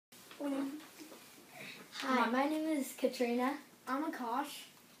Hi, my name is Katrina. I'm Akash.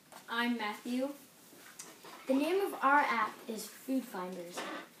 I'm Matthew. The name of our app is Food Finders.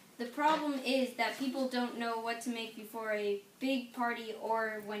 The problem is that people don't know what to make before a big party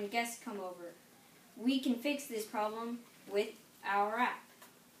or when guests come over. We can fix this problem with our app.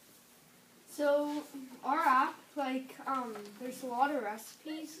 So our app, there's a lot of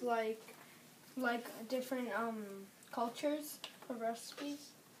recipes, like different cultures of recipes.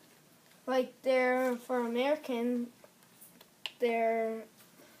 Like they're for American, they're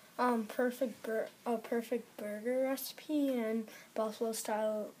perfect burger recipe and buffalo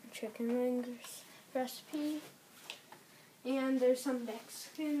style chicken wings recipe. And there's some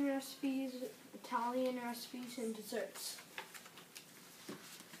Mexican recipes, Italian recipes, and desserts.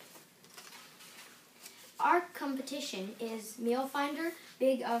 Our competition is Meal Finder,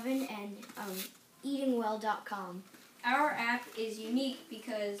 Big Oven, and eatingwell.com. Our app is unique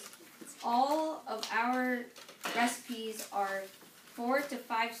because all of our recipes are 4 to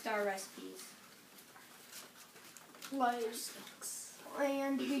 5 star recipes.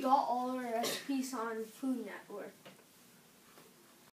 And we got all our recipes on Food Network.